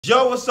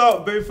Yo, what's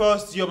up? Very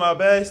first, you're my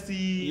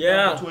bestie.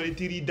 Yeah.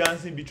 23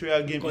 dancing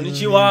betrayal game.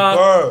 Konnichiwa.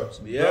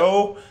 Yeah.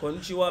 Yo.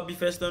 Konnichiwa, be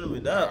first on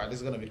with that. This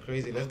is gonna be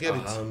crazy. Let's get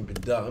it. I'm be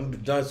done.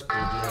 It's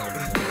cool.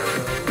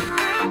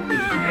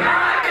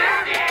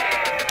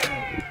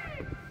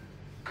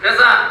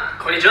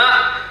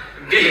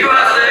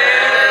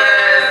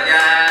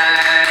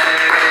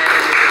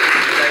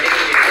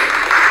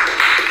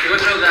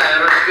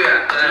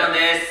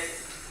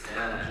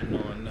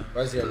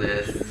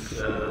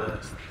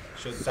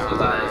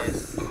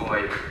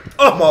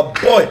 Oh my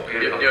boy!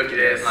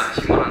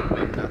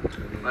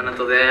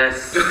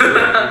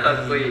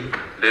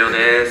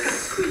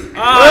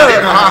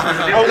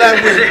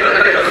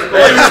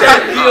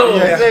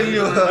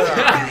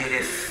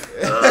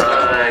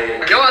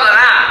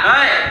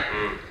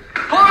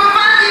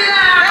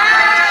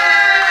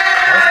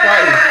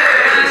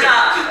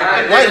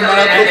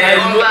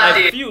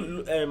 I feel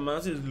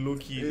Manus is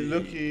low-key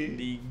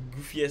the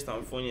goofiest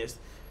and funniest.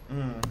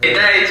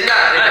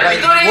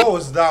 Like, what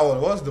was that one?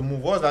 What was the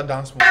move? What was that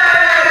dance move?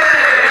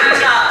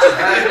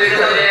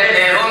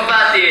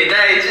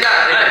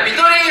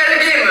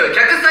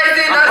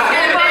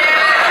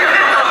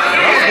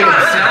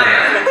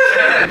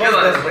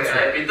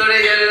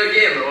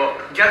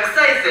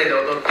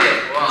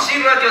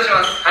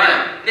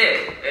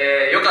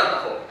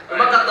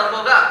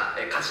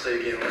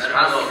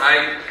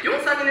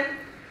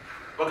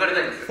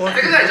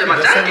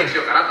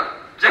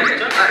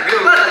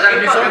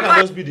 Someone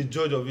can just be the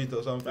judge of it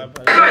or something.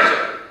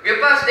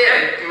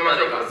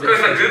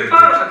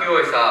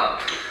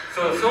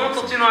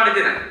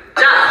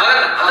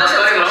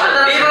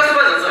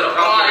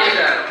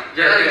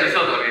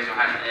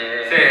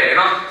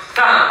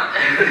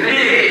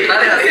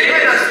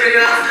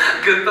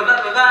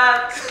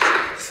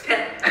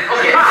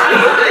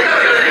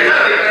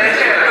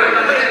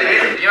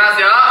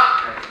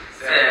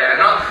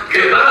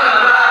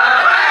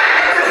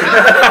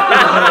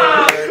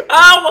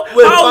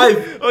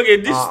 Okay,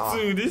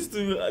 these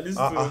two.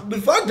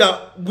 The fact that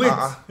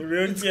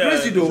it's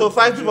crazy though. So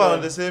 5 people are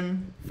on the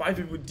same. 5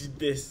 people did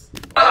this.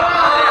 I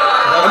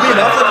mean,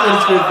 after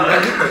it's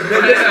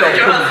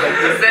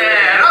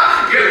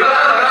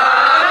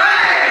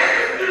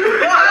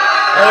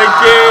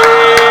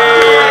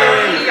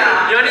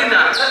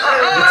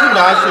The team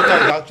that has Shota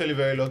is actually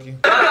very lucky.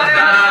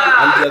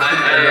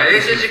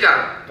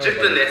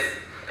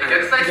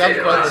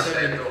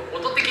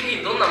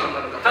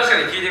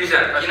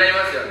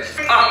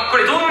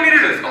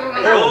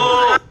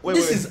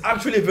 This is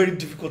actually a very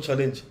difficult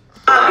challenge.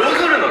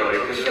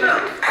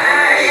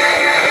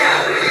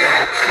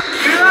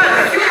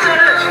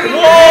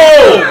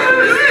 Whoa!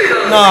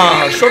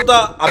 Nah,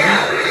 Shota,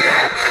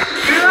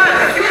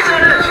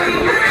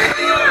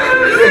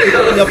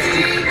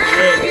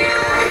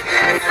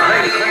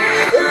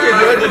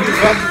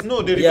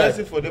 No, they reverse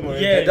it for them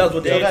already. Yeah, that's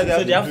what they have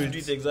so they have to do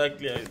it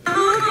exactly.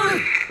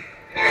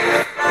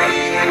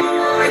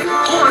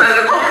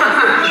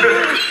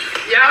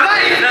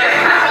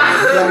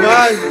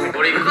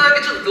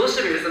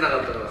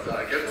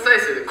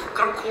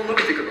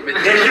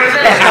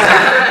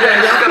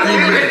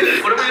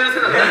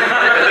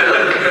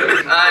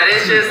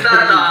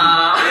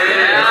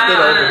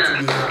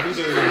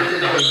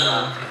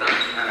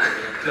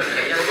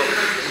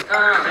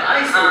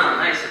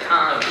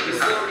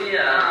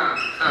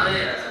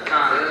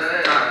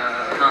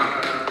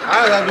 I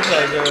that looks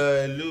like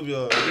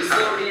Lubio.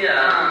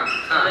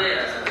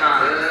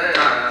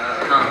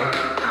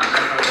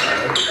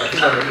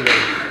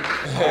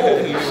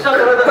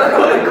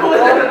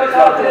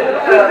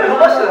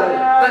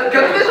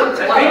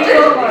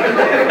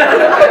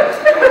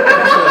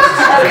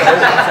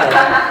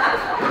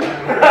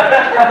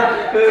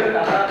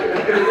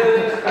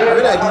 I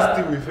feel like this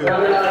thing we feel.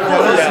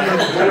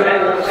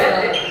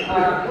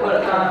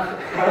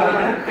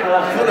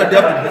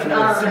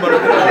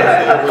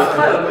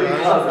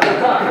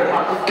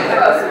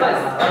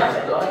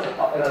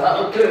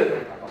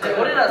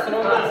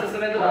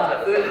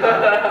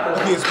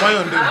 Okay, it's fine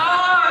on them.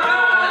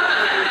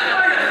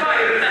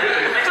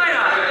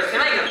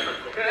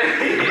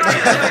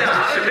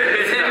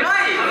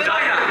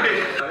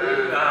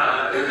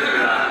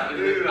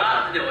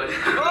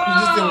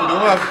 This thing we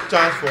don't have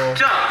chance for.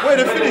 Wait,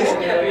 they finished.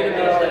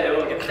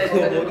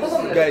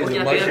 Guys, I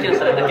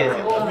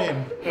mean.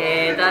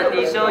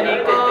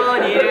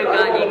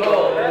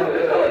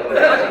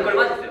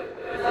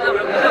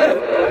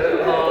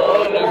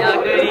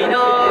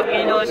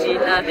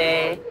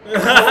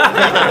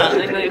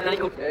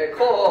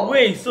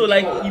 Wait, so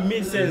like it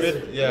made sense.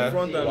 Yeah.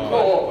 Front and back.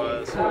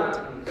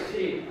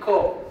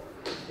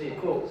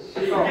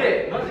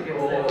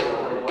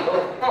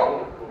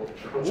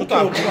 Shota,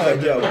 come and help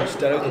them.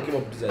 Shota,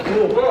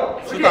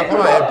 come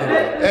and help them.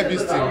 Help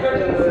this team.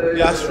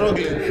 They are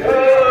struggling.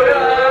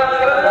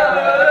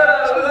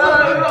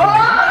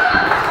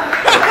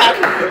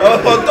 On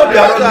top they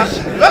are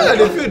ready.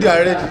 They feel they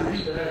are ready.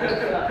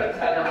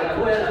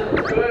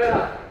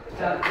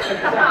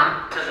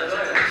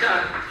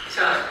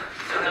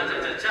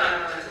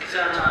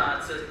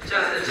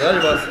 I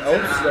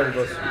want to that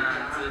reverse.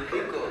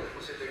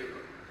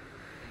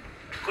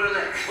 これね、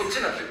こっち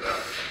になってるから、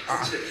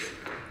こっちで出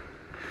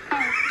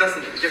す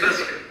んだよ、逆だ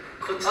し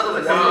こっちのは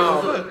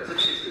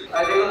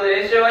い、ということで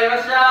練習終わりま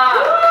した。や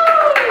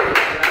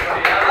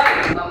ば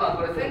い。まあ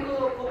これ先行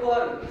ここ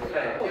あるんですけ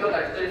ど、今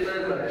から一人それ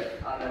ぞれ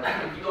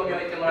意気込み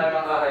を言ってもらい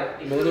ます。は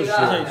い。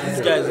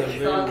These guys are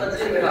very.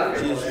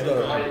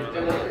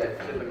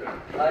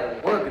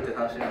 音楽って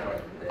楽しいので、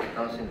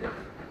楽しんでや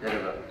れ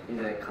ばいいん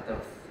じゃないか勝て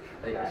ます。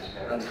はい、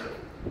なんでしょう。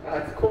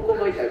高校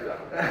がいいタイプだ。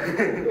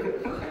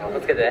お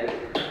つけて。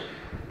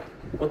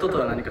音と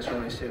は何か証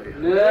明してよ。もう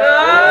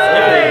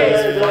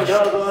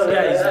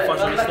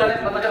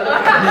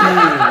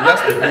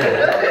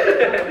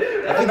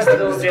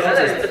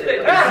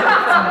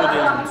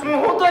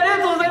本当ありが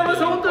とうございま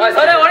す。本当に。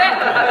それ俺の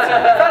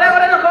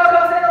高校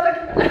生の時。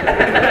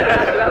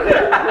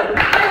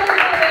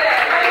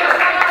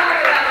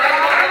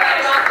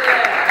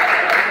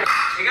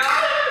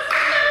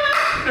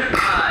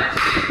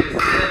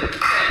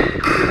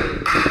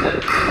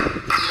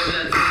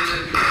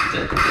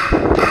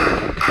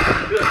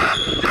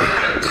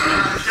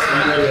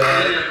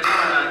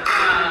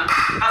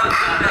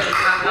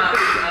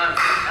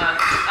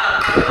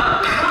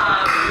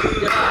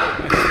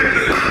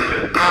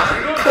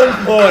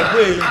Come on,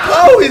 wait.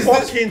 How is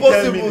this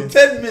possible?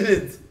 10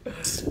 minutes.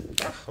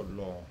 Oh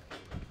no.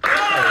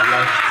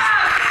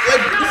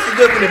 Like, this is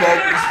nothing about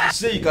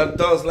say you can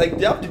dance. Like,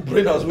 they have the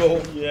brain as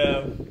well.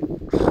 Yeah.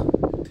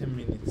 10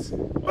 minutes.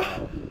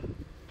 Wow.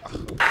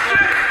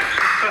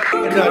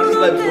 This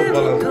life is not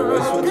balanced. I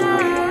swear to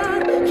God.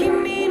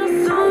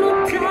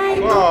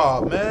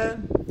 Oh man.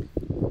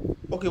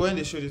 Okay, when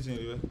they show this thing,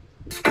 anyway.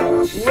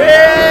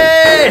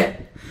 Way!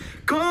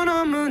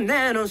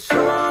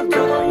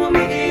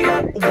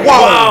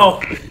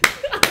 Wow!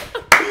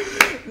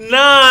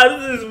 Nah,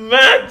 this is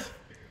mad!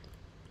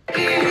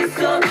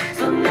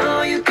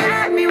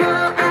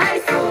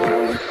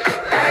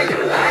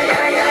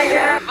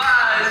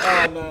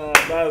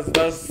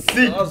 That's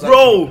sick,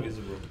 bro!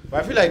 But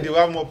I feel like they will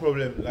have more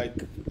problem, like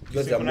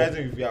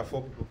synchronizing if we are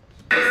 4 people.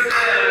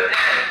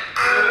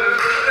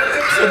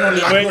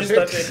 When you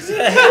started,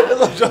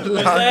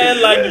 I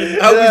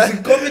was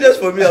confidence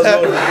for me as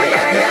well.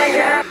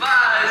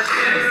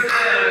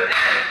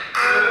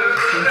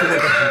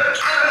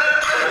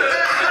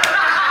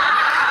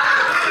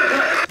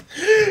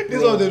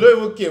 This one they don't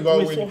even care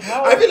about winning.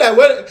 I feel like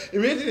when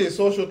immediately they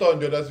saw Shota on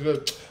the other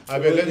side, I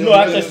mean, no,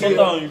 actually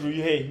Shota on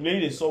hey, maybe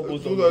they saw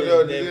both of them.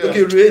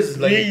 Okay, Reyes is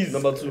like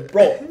number 2.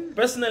 Bro,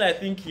 personally I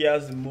think he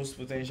has the most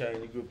potential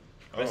in the group.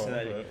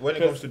 Personally, okay. When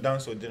it comes to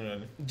dance or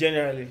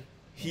generally,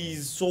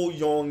 he's so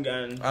young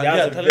and he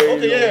has a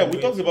very we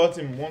talked about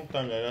him one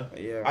time like that.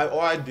 Yeah.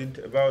 I did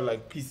about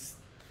like peace.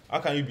 How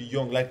can you be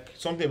young? Like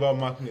something about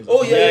Martin.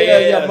 Oh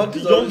yeah. The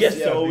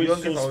youngest are always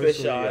so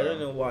special. Yeah. I don't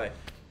know why.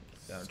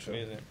 Yeah, true.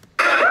 Amazing.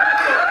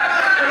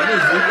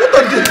 What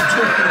are they doing?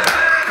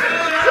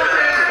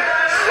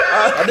 I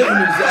don't even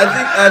know.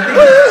 I think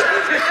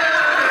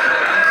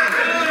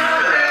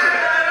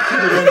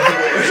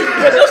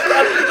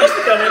just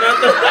coming out.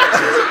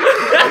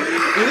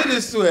 You need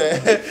to swear.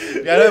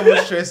 You're not even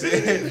stressing. I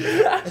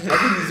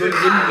think it's only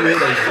the way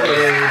that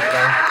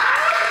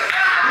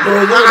no,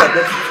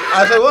 I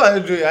said, what are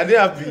you doing? I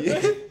didn't have be.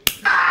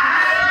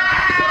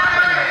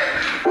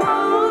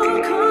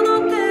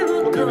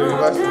 Okay, we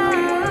reverse it.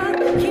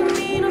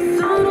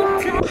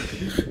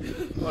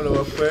 All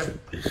over prayer.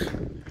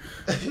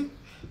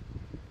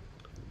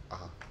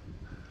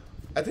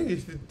 I think you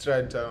should try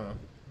it. I don't know.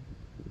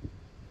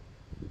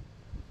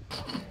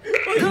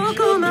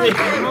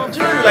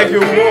 Like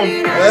you're warm.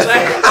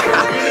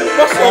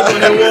 What's up when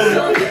you're warm?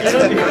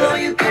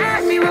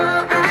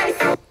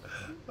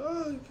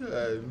 Oh,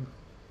 God.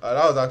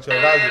 That was actually.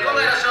 That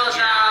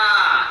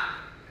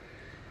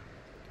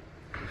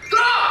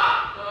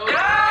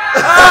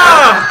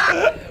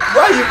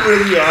why are you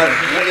putting your hand?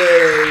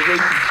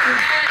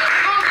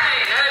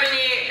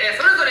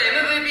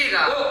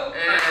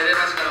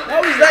 How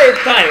is that a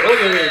tie?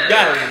 Okay, wait,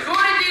 guys.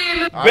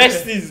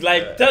 Besties,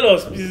 like, tell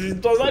us, please.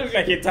 It does not look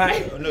like a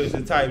tie. No, it's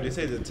a tie. They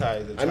say it's a tie.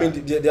 It's a tie. I mean,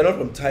 they're not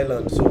from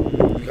Thailand, so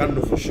we can't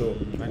know for sure.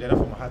 And they're not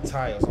from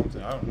Hatay or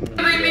something. I don't know.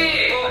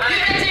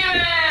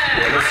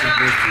 They're not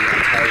supposed to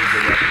Thai.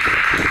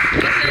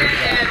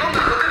 今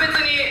回特別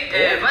に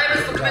バイブ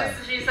ス特別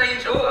審査委員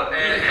長が認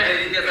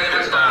定され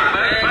ました。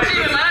チ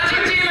ームマラチ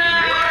ンチーム。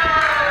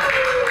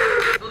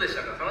どうでし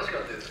たか？楽しか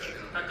ったですか？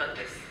楽しかった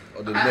です。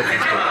Or the next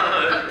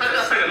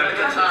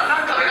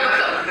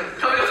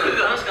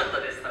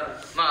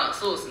まあ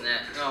そうですね。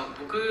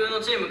僕の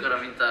チームか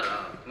ら見た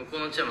ら向こう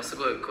のチームはす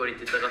ごいクオリ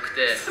ティ高く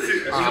て、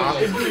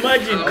ま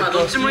あ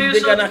どっちも優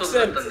勝ってこと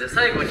だったんで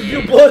最後に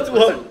お声をちょ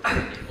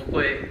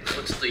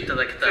っといた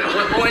だけたら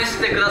応援し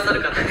てくださ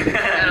る方に応援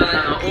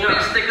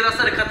してくだ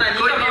さる方に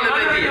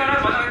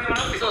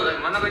MVP そうだ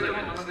真ん中行っても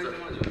今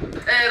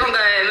回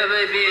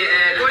MVP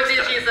小一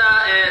審査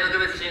特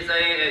別審査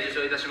員受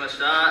賞いたしまし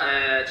た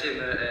チーム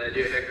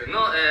竜兵君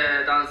の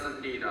ダンス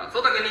リーダー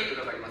颯太君に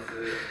伺います。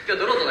今日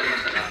ドローとなりま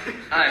したが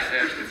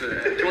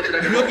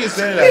Look, he's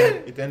saying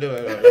like it ended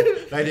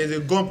like there's a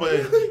gun point.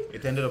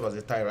 It ended up as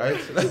a tie, right?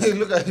 Like,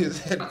 look at his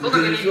head.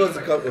 He wants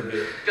to come over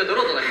here.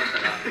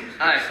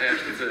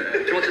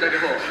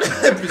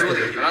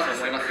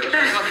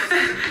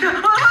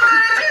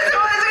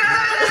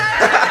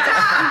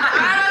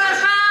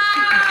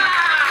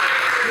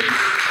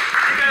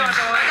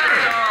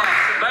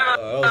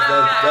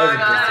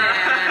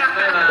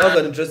 That was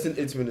an interesting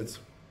 8 minutes.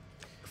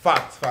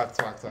 Fact.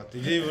 It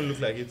didn't even look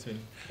like it to me.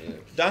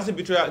 Dancing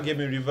Betrayal gave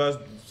me reverse.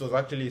 It was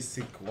actually a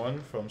sick one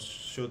from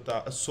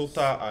Sota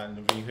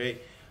and Vihre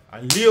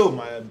and Leo,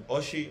 my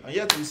Oshi. And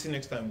yet we'll see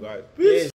next time, guys. Peace.